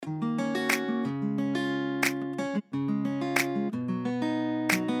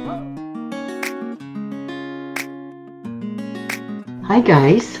Hi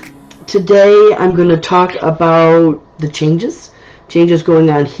guys. Today I'm going to talk about the changes going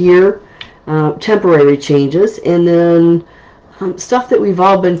on here, temporary changes, and then stuff that we've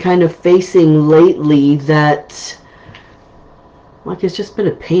all been kind of facing lately that, like, it's just been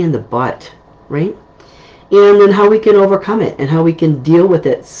a pain in the butt, right? And then how we can overcome it and how we can deal with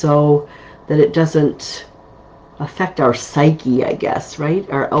it so that it doesn't affect our psyche, I guess, right?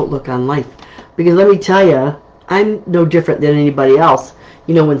 Our outlook on life. Because let me tell you, I'm no different than anybody else.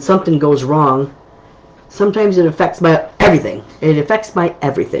 You know, when something goes wrong, sometimes it affects my everything. It affects my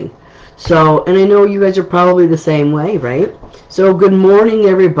everything. So, and I know you guys are probably the same way, right? So, good morning,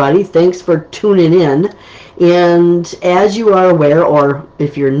 everybody. Thanks for tuning in. And as you are aware, or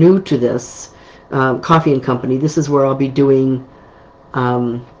if you're new to this Coffee and Company, this is where I'll be doing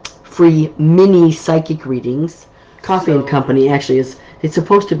free mini psychic readings. Coffee and Company actually it's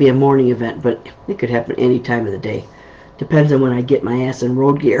supposed to be a morning event, but it could happen any time of the day. Depends on when I get my ass in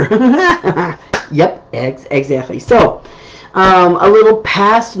road gear. Yep, exactly. So, a little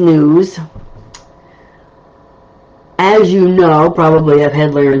past news. As you know, probably I've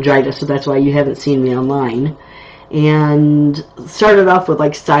had laryngitis, so that's why you haven't seen me online. And started off with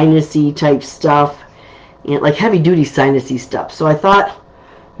like sinusy type stuff, and like heavy duty sinusy stuff. So I thought,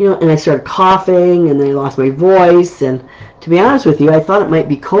 you know, and I started coughing, and then I lost my voice, and to be honest with you, I thought it might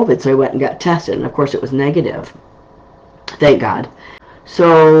be COVID, so I went and got tested, and of course it was negative. Thank God.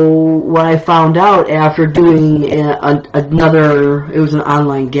 So what I found out after doing another, it was an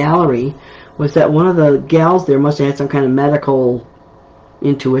online gallery, was that one of the gals there must have had some kind of medical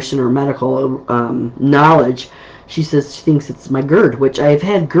intuition or medical knowledge. She says she thinks it's my GERD, which I've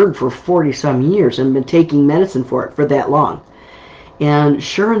had GERD for 40 some years and been taking medicine for it for that long. And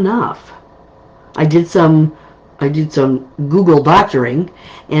sure enough, I did some Google doctoring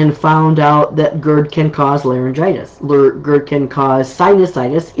and found out that GERD can cause laryngitis. GERD can cause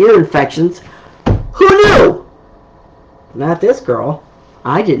sinusitis, ear infections. Who knew? Not this girl.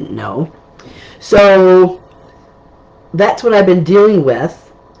 I didn't know. So that's what I've been dealing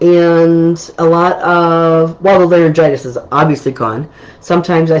with. And a lot of, well, the laryngitis is obviously gone.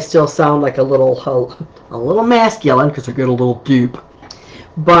 Sometimes I still sound like a little masculine because I get a little deep.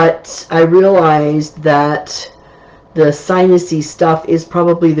 But I realized that the sinusy stuff is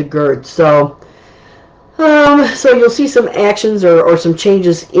probably the GERD. So you'll see some actions or some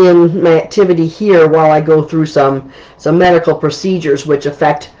changes in my activity here while I go through some medical procedures which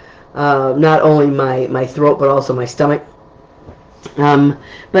affect not only my throat but also my stomach.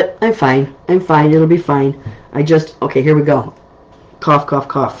 But I'm fine. It'll be fine. Okay, here we go. Cough, cough,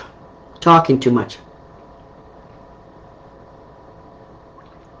 cough. Talking too much.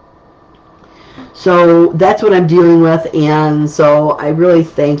 So that's what I'm dealing with, and so I really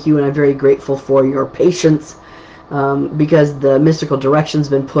thank you, and I'm very grateful for your patience, because the mystical direction's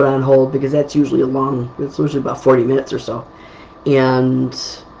been put on hold, because that's usually it's usually about 40 minutes or so, and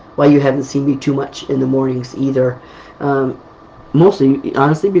you haven't seen me too much in the mornings either. Mostly,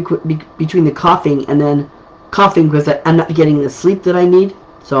 honestly, between the coughing and then coughing because I'm not getting the sleep that I need,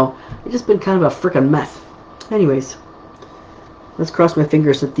 so it's just been kind of a frickin' mess. Anyways. Let's cross my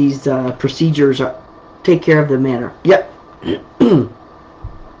fingers that these procedures take care of the matter. Yep.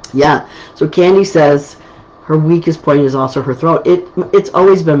 Yeah. So Candy says her weakest point is also her throat. It's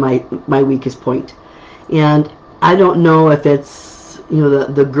always been my weakest point. And I don't know if it's, you know,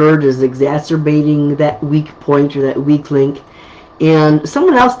 the GERD is exacerbating that weak point or that weak link. And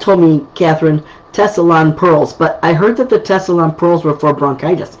someone else told me, Catherine, Tessalon pearls. But I heard that the Tessalon pearls were for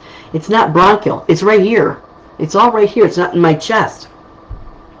bronchitis. It's not bronchial. It's right here. It's all right here. It's not in my chest.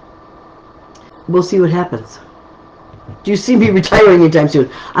 We'll see what happens. Do you see me retiring anytime soon?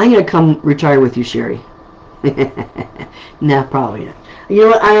 I'm going to come retire with you, Sherry. Nah, probably not. You know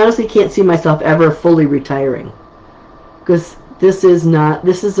what? I honestly can't see myself ever fully retiring. Because this is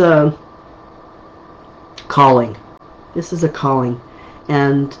a calling. This is a calling.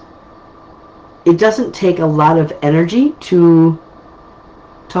 And it doesn't take a lot of energy to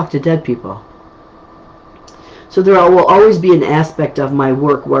talk to dead people. So there will always be an aspect of my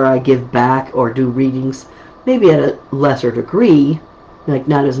work where I give back or do readings, maybe at a lesser degree, like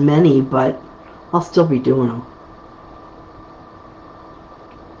not as many, but I'll still be doing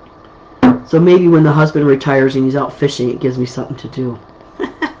them. So maybe when the husband retires and he's out fishing, it gives me something to do.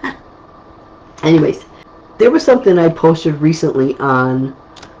 Anyways, there was something I posted recently on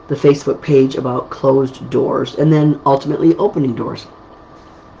the Facebook page about closed doors and then ultimately opening doors.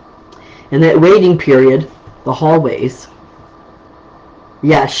 And that waiting period, the hallways.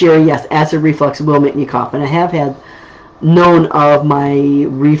 Yeah, Sherry, yes, acid reflux will make me cough. And I have had known of my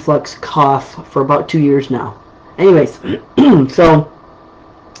reflux cough for about 2 years now. Anyways, so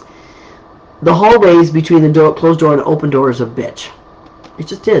the hallways between the door, closed door and open door is a bitch. It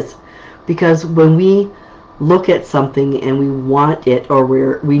just is. Because when we look at something and we want it, or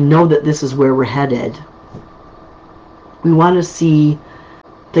we know that this is where we're headed, we want to see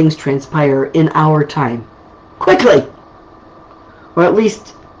things transpire in our time. Quickly! Or at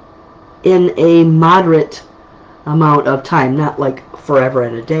least in a moderate amount of time, not like forever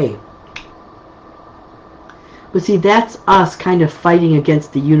and a day. But see, that's us kind of fighting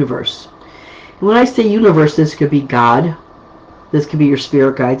against the universe. And when I say universe, this could be God, this could be your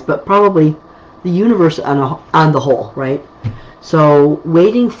spirit guides, but probably the universe on the whole, right? So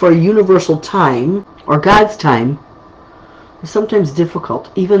waiting for universal time, or God's time, is sometimes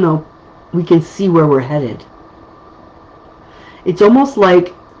difficult, even though we can see where we're headed. It's almost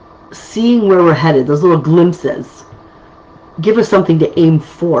like seeing where we're headed, those little glimpses, give us something to aim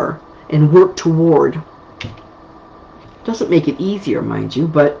for and work toward. Doesn't make it easier, mind you,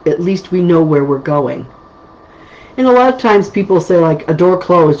 but at least we know where we're going. And a lot of times people say, like, a door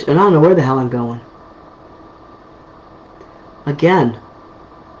closed and I don't know where the hell I'm going. Again,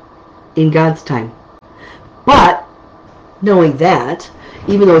 in God's time. But knowing that,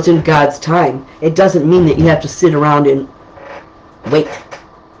 even though it's in God's time, it doesn't mean that you have to sit around and wait.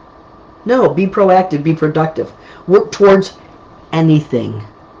 No, be proactive, be productive. Work towards anything.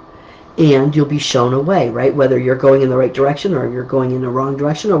 And you'll be shown a way, right? Whether you're going in the right direction or you're going in the wrong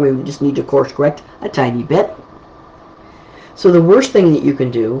direction, or we just need to course correct a tiny bit. So the worst thing that you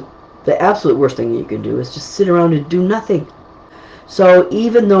can do, the absolute worst thing that you can do, is just sit around and do nothing. So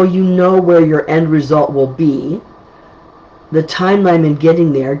even though you know where your end result will be, the timeline in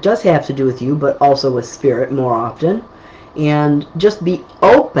getting there does have to do with you, but also with spirit more often. And just be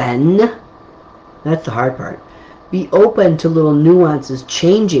open. That's the hard part. Be open to little nuances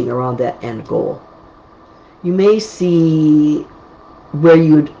changing around that end goal. You may see where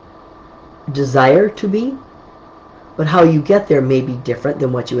you'd desire to be, but how you get there may be different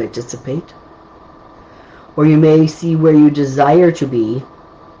than what you anticipate. Or you may see where you desire to be,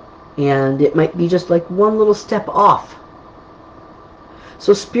 and it might be just like one little step off.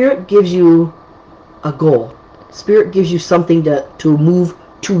 So Spirit gives you a goal. Spirit gives you something to move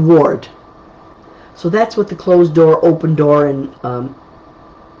toward. So that's what the closed door, open door, and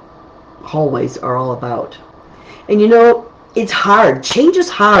hallways are all about. And you know, it's hard. Change is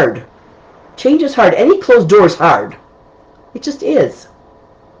hard. Change is hard. Any closed door is hard. It just is.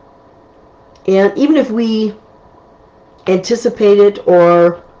 And even if we anticipate it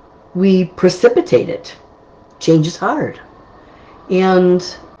or we precipitate it, change is hard. And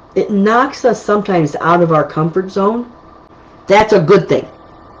it knocks us sometimes out of our comfort zone. That's a good thing.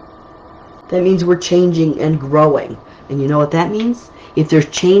 That means we're changing and growing. And you know what that means? If there's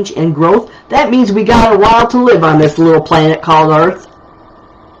change and growth, that means we got a while to live on this little planet called Earth.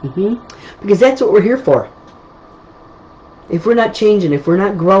 Because that's what we're here for. If we're not changing, if we're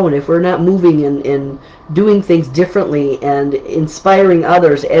not growing, if we're not moving and doing things differently and inspiring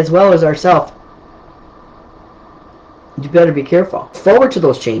others as well as ourselves, you better be careful. Forward to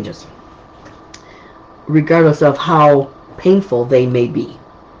those changes, regardless of how painful they may be.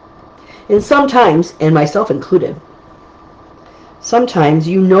 And sometimes, and myself included, sometimes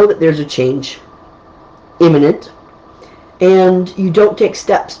you know that there's a change imminent and you don't take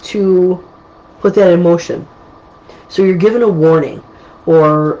steps to put that in motion. So you're given a warning,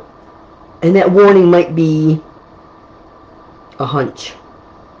 and that warning might be a hunch.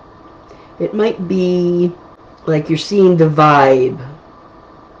 It might be like you're seeing the vibe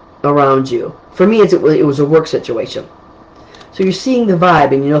around you. For me, it was a work situation. So you're seeing the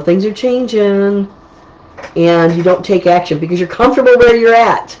vibe, and you know things are changing, and you don't take action because you're comfortable where you're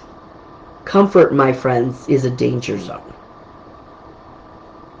at. Comfort, my friends, is a danger zone.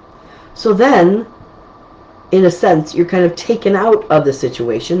 So then, in a sense, you're kind of taken out of the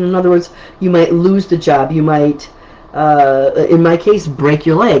situation. In other words, you might lose the job. You might, in my case, break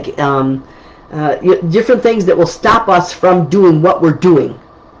your leg. Different things that will stop us from doing what we're doing,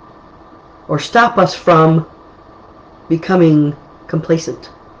 or stop us from becoming complacent.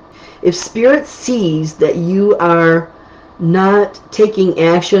 If Spirit sees that you are not taking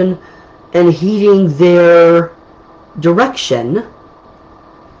action and heeding their direction,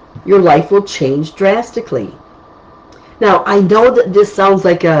 your life will change drastically. Now, I know that this sounds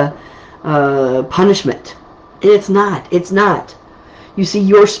like a punishment. And it's not. It's not. You see,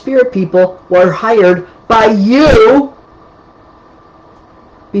 your spirit people were hired by you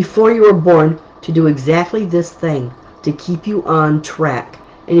before you were born to do exactly this thing, to keep you on track.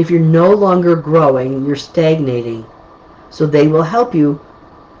 And if you're no longer growing, you're stagnating. So they will help you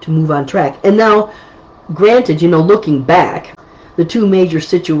to move on track. And now, granted, looking back, the two major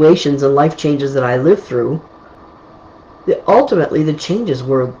situations and life changes that I lived through, ultimately the changes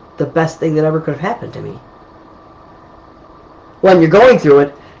were the best thing that ever could have happened to me. When you're going through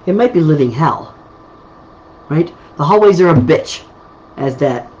it, it might be living hell, right? The hallways are a bitch, as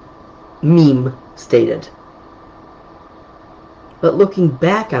that meme stated. But looking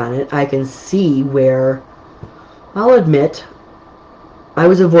back on it, I can see where, I'll admit, I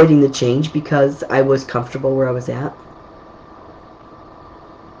was avoiding the change because I was comfortable where I was at.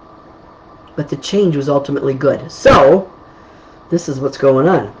 But the change was ultimately good. So, this is what's going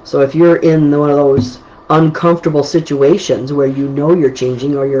on. So if you're in one of those uncomfortable situations where you know you're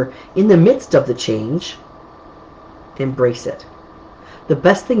changing or you're in the midst of the change, embrace it. The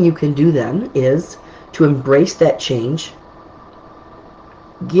best thing you can do then is to embrace that change.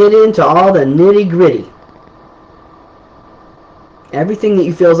 Get into all the nitty-gritty. Everything that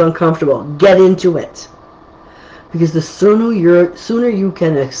you feel is uncomfortable, get into it. Because the sooner you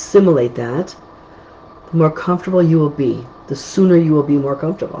can assimilate that, the more comfortable you will be. The sooner you will be more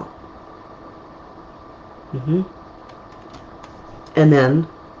comfortable. And then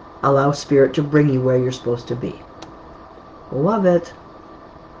allow Spirit to bring you where you're supposed to be. Love it.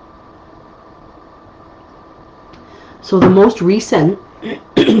 So the most recent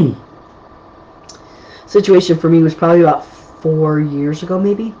situation for me was probably about 4 years ago,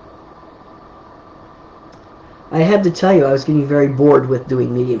 maybe. I have to tell you, I was getting very bored with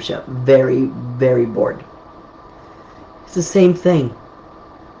doing mediumship. Very, very bored. It's the same thing.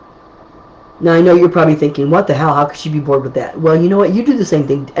 Now, I know you're probably thinking, what the hell? How could she be bored with that? Well, you know what? You do the same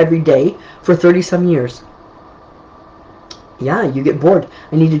thing every day for 30-some years. Yeah, you get bored.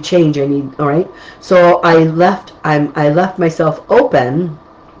 I need to change. All right? So I left myself open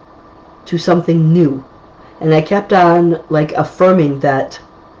to something new. And I kept on, like, affirming that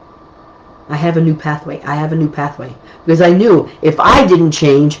I have a new pathway. I have a new pathway. Because I knew if I didn't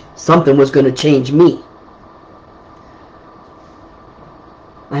change, something was going to change me.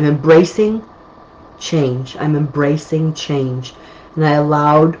 I'm embracing change. I'm embracing change. And I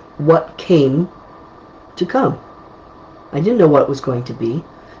allowed what came to come. I didn't know what it was going to be.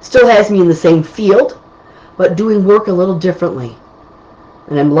 Still has me in the same field, but doing work a little differently.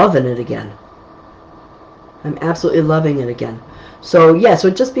 And I'm loving it again. I'm absolutely loving it again. So, yeah, so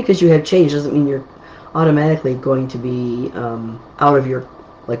just because you have change doesn't mean you're automatically going to be out of your,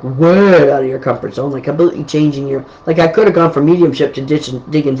 like, way out of your comfort zone, like completely changing your, like I could have gone from mediumship to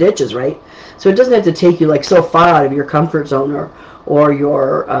digging ditches, right? So it doesn't have to take you, like, so far out of your comfort zone or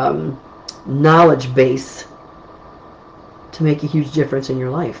your knowledge base to make a huge difference in your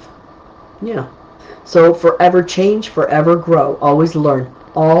life. Yeah. So forever change, forever grow. Always learn.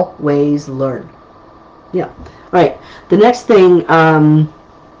 Always learn. Yeah. All right. The next thing,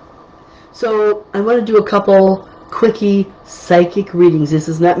 so I want to do a couple quickie psychic readings. This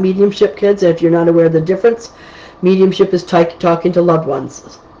is not mediumship, kids. If you're not aware of the difference, mediumship is talking to loved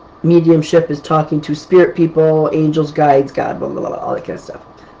ones. Mediumship is talking to spirit people, angels, guides, God, blah, blah, blah, all that kind of stuff.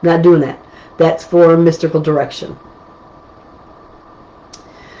 I'm not doing that. That's for mystical direction,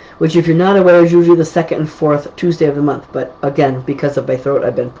 which, if you're not aware, is usually the second and fourth Tuesday of the month. But again, because of my throat,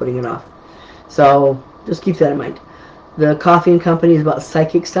 I've been putting it off. So just keep that in mind. The Coffee and Company is about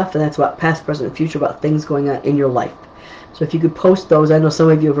psychic stuff, and that's about past, present, and future, about things going on in your life. So if you could post those, I know some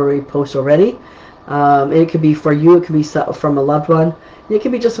of you have already posted already. And it could be for you, it could be from a loved one. And it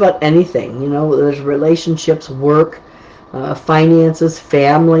could be just about anything. You know, there's relationships, work, finances,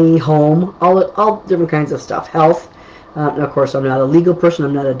 family, home, all different kinds of stuff. Health. And of course, I'm not a legal person,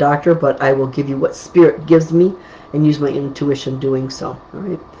 I'm not a doctor, but I will give you what Spirit gives me and use my intuition doing so. All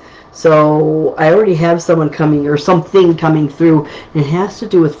right. So I already have someone coming, or something coming through, and it has to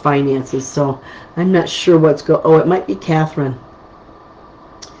do with finances, so I'm not sure what's going. Oh, it might be Catherine.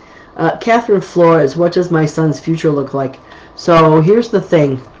 Catherine Flores, what does my son's future look like? So here's the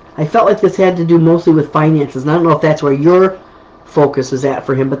thing. I felt like this had to do mostly with finances, and I don't know if that's where your focus is at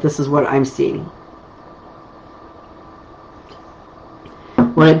for him, but this is what I'm seeing.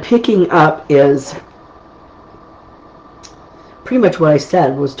 What I'm picking up is pretty much what I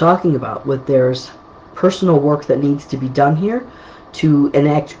said, was talking about, with there's personal work that needs to be done here to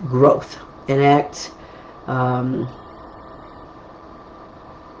enact growth, enact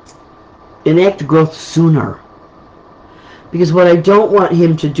growth sooner. Because what I don't want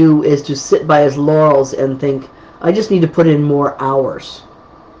him to do is to sit by his laurels and think, I just need to put in more hours.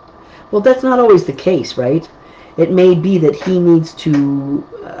 Well, that's not always the case, right? It may be that he needs to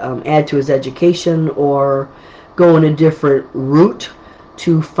add to his education or go in a different route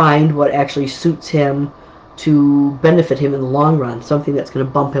to find what actually suits him to benefit him in the long run, something that's going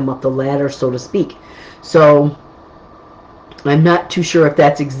to bump him up the ladder, so to speak. So I'm not too sure if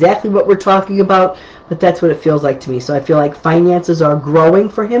that's exactly what we're talking about, but that's what it feels like to me. So I feel like finances are growing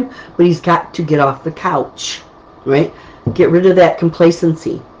for him, but he's got to get off the couch, right? Get rid of that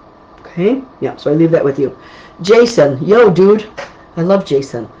complacency. Okay? Yeah, so I leave that with you. Jason, yo, dude. I love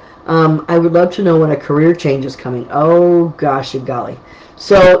Jason. I would love to know when a career change is coming. Oh, gosh, golly.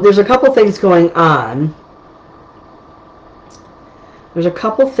 So there's a couple things going on. There's a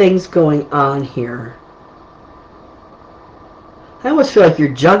couple things going on here. I almost feel like you're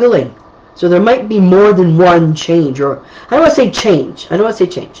juggling. So there might be more than one change. Or I don't want to say change. I don't want to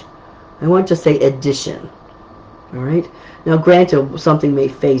say change. I want to say addition. All right? Now, granted, something may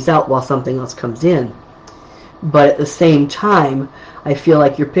phase out while something else comes in. But at the same time, I feel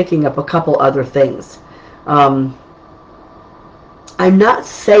like you're picking up a couple other things. I'm not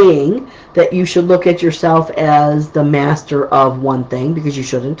saying that you should look at yourself as the master of one thing, because you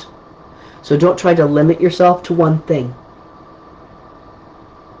shouldn't. So don't try to limit yourself to one thing.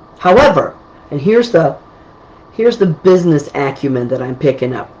 However, and here's the business acumen that I'm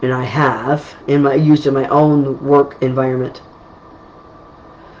picking up, and I have used in my own work environment.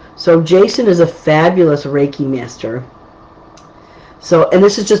 So Jason is a fabulous Reiki master. So, and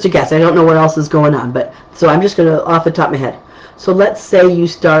this is just a guess. I don't know what else is going on, but so I'm just going to off the top of my head. So let's say you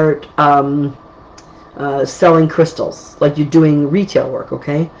start selling crystals, like you're doing retail work,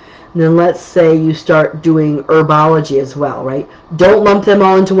 okay? And then let's say you start doing herbology as well, right? Don't lump them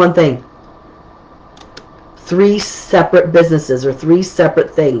all into one thing. 3 separate businesses or 3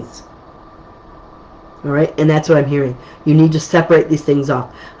 separate things. All right? And that's what I'm hearing. You need to separate these things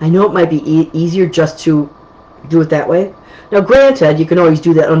off. I know it might be easier just to do it that way. Now, granted, you can always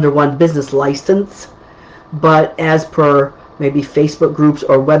do that under one business license, but as per maybe Facebook groups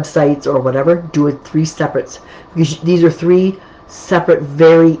or websites or whatever, do it 3 separates. Because these are 3 separate,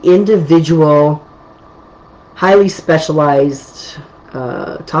 very individual, highly specialized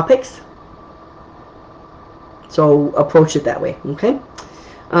topics. So approach it that way, okay?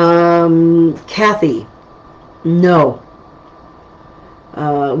 Kathy, no.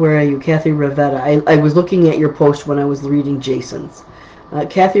 Where are you? Kathy Rivetta. I was looking at your post when I was reading Jason's.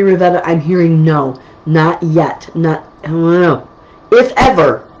 Kathy Rivetta, I'm hearing no. Not yet. I don't know. If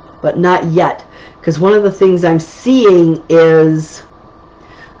ever, but not yet. Because one of the things I'm seeing is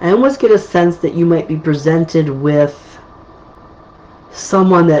I almost get a sense that you might be presented with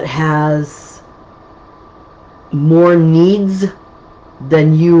someone that has more needs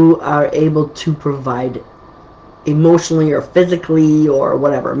than you are able to provide emotionally or physically or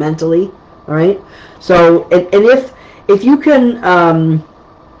whatever, mentally. All right? So, and if you can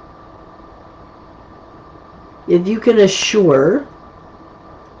assure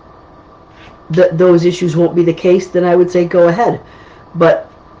that those issues won't be the case, then I would say go ahead.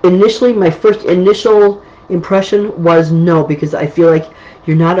 But initially, my first initial impression was no, because I feel like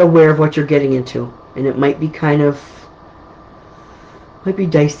you're not aware of what you're getting into, and it might be might be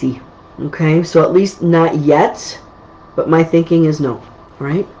dicey. Okay, so at least not yet, but my thinking is no. All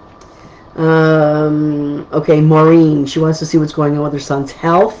right. Okay, Maureen, she wants to see what's going on with her son's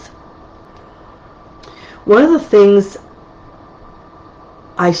health. One of the things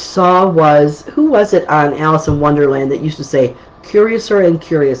I saw was, who was it on Alice in Wonderland that used to say, Curiouser and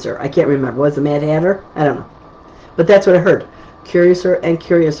Curiouser? I can't remember. Was it Mad Hatter? I don't know. But that's what I heard. Curiouser and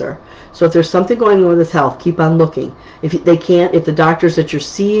Curiouser. So if there's something going on with his health, keep on looking. If the doctors that you're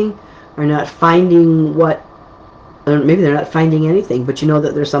seeing are not finding or maybe they're not finding anything, but you know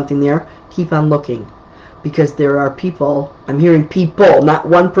that there's something there, keep on looking. Because there are people, I'm hearing people, not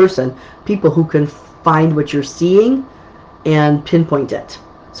one person, people who can find what you're seeing and pinpoint it.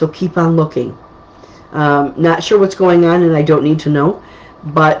 So keep on looking. Not sure what's going on, and I don't need to know,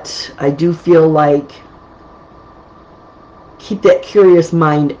 but I do feel like keep that curious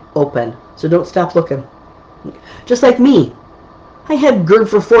mind open. So don't stop looking. Just like me. I had GERD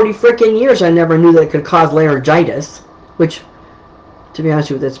for 40 frickin' years. I never knew that it could cause laryngitis, which, to be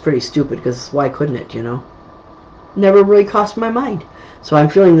honest with you, that's pretty stupid, because why couldn't it, you know? Never really crossed my mind. So I'm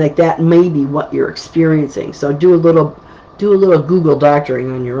feeling like that may be what you're experiencing. So do a little Google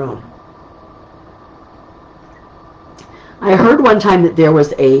doctoring on your own. I heard one time that there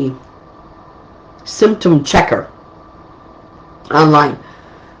was a symptom checker online.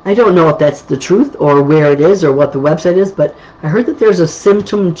 I don't know if that's the truth or where it is or what the website is, but I heard that there's a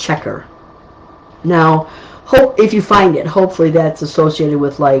symptom checker. Now, if you find it, hopefully that's associated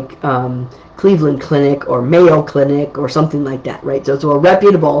with like Cleveland Clinic or Mayo Clinic or something like that, right? So it's a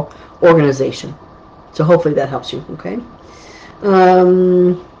reputable organization. So hopefully that helps you, okay?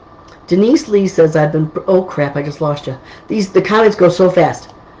 Denise Lee says, oh crap, I just lost you. The comments go so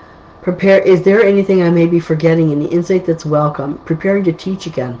fast. Prepare. Is there anything I may be forgetting? Any insight that's welcome? Preparing to teach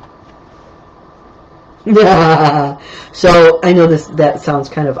again. So I know that sounds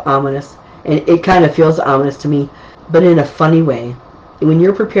kind of ominous, and it kind of feels ominous to me, but in a funny way. When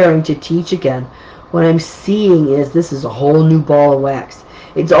you're preparing to teach again, what I'm seeing is this is a whole new ball of wax.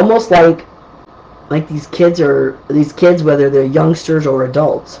 It's almost like these kids, whether they're youngsters or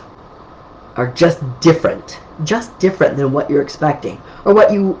adults, are just different than what you're expecting or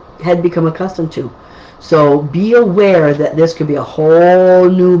what you had become accustomed to. So be aware that this could be a whole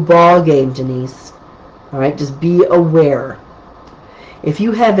new ball game, Denise. All right, just be aware. If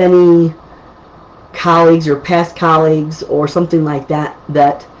you have any colleagues or past colleagues or something like that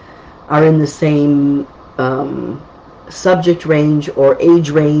that are in the same subject range or age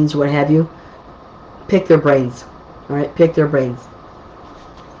range, what have you, pick their brains. All right, pick their brains.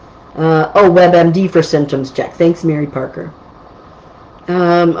 WebMD for symptoms check. Thanks, Mary Parker.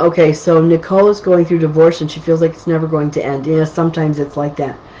 Okay, so Nicole is going through divorce and she feels like it's never going to end. Yeah, sometimes it's like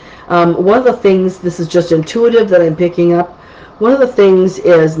that. One of the things, this is just intuitive that I'm picking up, one of the things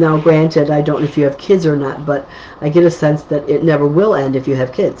is, now granted, I don't know if you have kids or not, but I get a sense that it never will end if you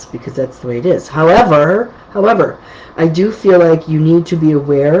have kids, because that's the way it is. However, I do feel like you need to be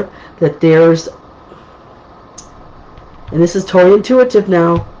aware that there's, and this is totally intuitive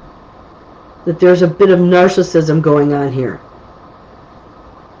now, that there's a bit of narcissism going on here.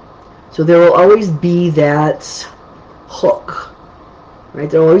 So there will always be that hook, right?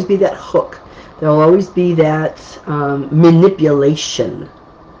 There will always be that hook. There will always be that manipulation.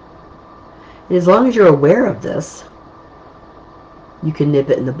 And as long as you're aware of this, you can nip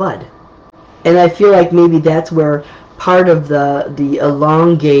it in the bud. And I feel like maybe that's where part of the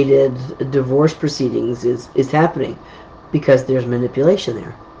elongated divorce proceedings is happening, because there's manipulation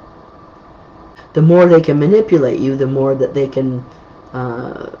there. The more they can manipulate you, the more that they can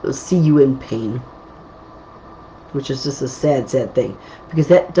see you in pain, which is just a sad, sad thing, because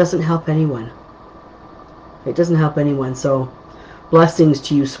that doesn't help anyone. It doesn't help anyone. So blessings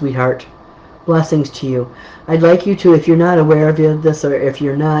to you, sweetheart. Blessings to you. I'd like you to, if you're not aware of this, or if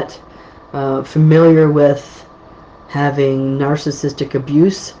you're not familiar with having narcissistic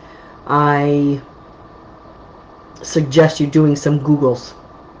abuse, I suggest you doing some Googles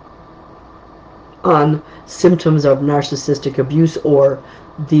on symptoms of narcissistic abuse, or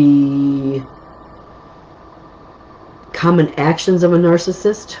the common actions of a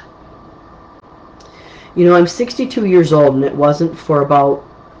narcissist. You know, I'm 62 years old, and it wasn't for about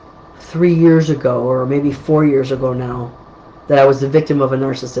 3 years ago, or maybe 4 years ago now, that I was the victim of a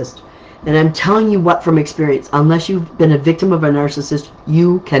narcissist. And I'm telling you what, from experience, unless you've been a victim of a narcissist,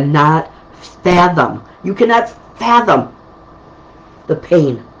 you cannot fathom the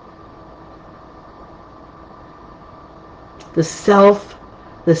pain, the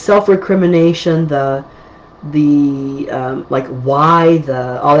self-recrimination, the like why,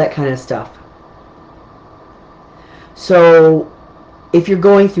 all that kind of stuff. So if you're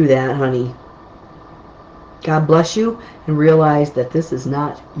going through that, honey, God bless you, and realize that this is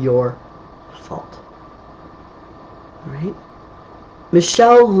not your fault. All right?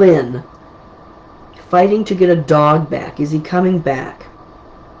 Michelle Lynn, fighting to get a dog back. Is he coming back?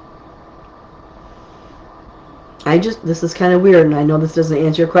 This is kind of weird, and I know this doesn't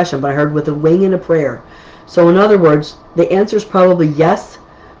answer your question, but I heard with a wing and a prayer. So in other words, the answer is probably yes,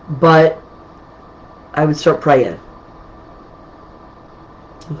 but I would start praying.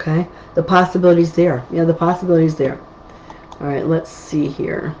 Okay? The possibility's there. Yeah, the possibility's there. All right, let's see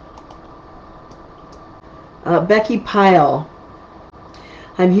here. Becky Pyle.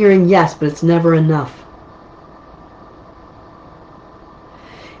 I'm hearing yes, but it's never enough.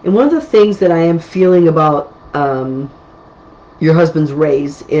 And one of the things that I am feeling about your husband's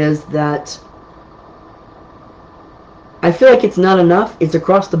raise is that I feel like it's not enough. It's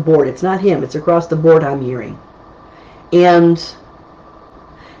across the board. It's not him. It's across the board, I'm hearing. And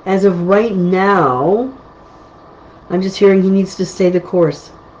as of right now, I'm just hearing he needs to stay the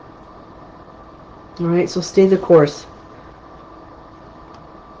course. All right, so stay the course.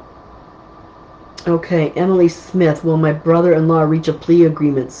 Okay, Emily Smith. Will my brother-in-law reach a plea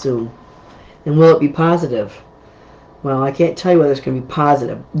agreement soon? And will it be positive? Well, I can't tell you whether it's going to be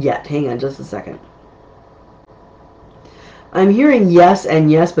positive yet. Hang on just a second. I'm hearing yes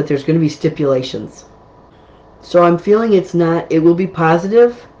and yes, but there's going to be stipulations. So I'm feeling it will be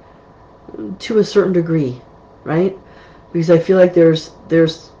positive to a certain degree, right? Because I feel like there's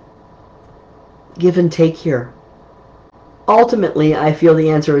give and take here. Ultimately, I feel the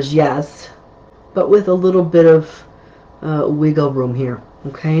answer is yes, but with a little bit of wiggle room here,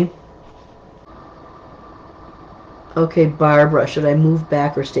 okay? Okay, Barbara, should I move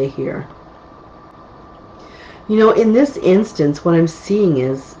back or stay here? You know, in this instance, what I'm seeing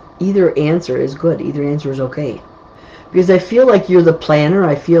is either answer is good. Either answer is okay. Because I feel like you're the planner.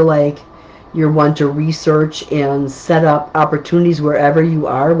 I feel like you're one to research and set up opportunities wherever you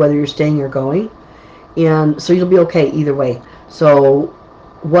are, whether you're staying or going. And so you'll be okay either way. So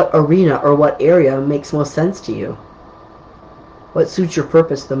what arena or what area makes most sense to you? What suits your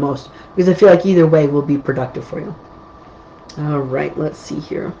purpose the most? Because I feel like either way will be productive for you. All right, let's see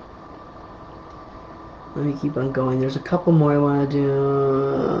here. Let me keep on going. There's a couple more I want to do.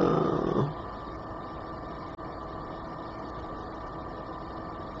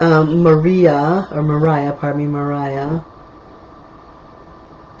 Mariah,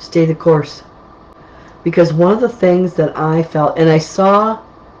 stay the course. Because one of the things that I felt, and I saw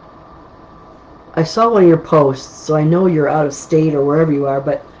one of your posts, so I know you're out of state or wherever you are,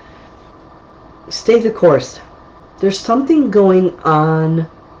 but stay the course. There's something going on.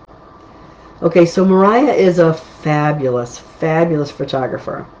 Okay, so Mariah is a fabulous, fabulous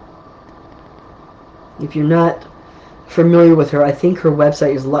photographer. If you're not familiar with her, I think her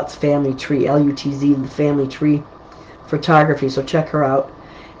website is Lutz Family Tree, Lutz Family Tree Photography, so check her out.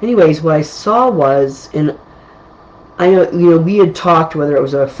 Anyways, what I saw was, and I know, we had talked whether it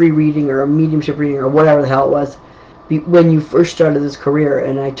was a free reading or a mediumship reading or whatever the hell it was when you first started this career,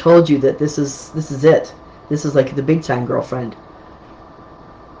 and I told you that this is it. This is like the big time girlfriend.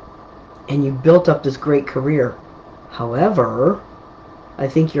 And you built up this great career. However, I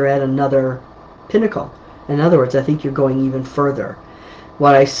think you're at another pinnacle. In other words, I think you're going even further.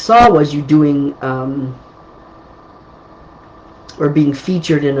 What I saw was you doing or being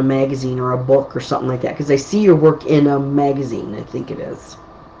featured in a magazine or a book or something like that, because I see your work in a magazine, I think it is.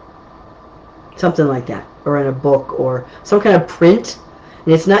 Something like that, or in a book or some kind of print.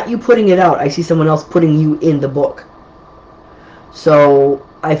 And it's not you putting it out. I see someone else putting you in the book. So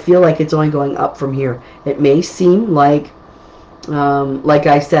I feel like it's only going up from here. It may seem like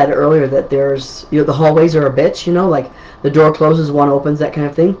I said earlier, that there's, the hallways are a bitch, like the door closes, one opens, that kind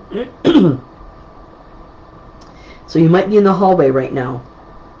of thing. So you might be in the hallway right now.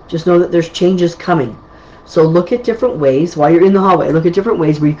 Just know that there's changes coming. So look at different ways, while you're in the hallway, look at different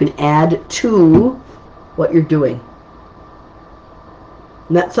ways where you can add to what you're doing.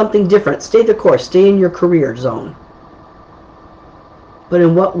 And that's something different. Stay the course. Stay in your career zone. But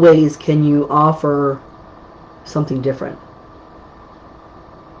in what ways can you offer something different?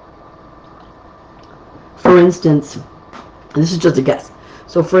 For instance, this is just a guess.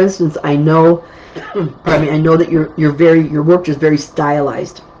 So for instance, I know I know that your work is very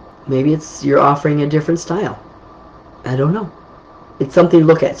stylized. Maybe it's you're offering a different style. I don't know. It's something to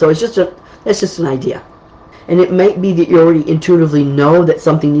look at. So that's just an idea. And it might be that you already intuitively know that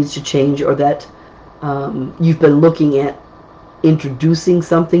something needs to change, or that you've been looking at introducing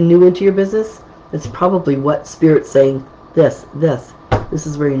something new into your business. That's probably what Spirit's saying. This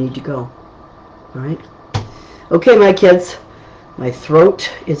is where you need to go. All right. Okay, my kids. My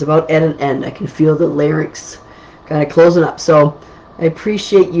throat is about at an end. I can feel the larynx kind of closing up. So I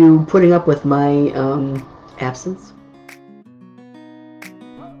appreciate you putting up with my absence.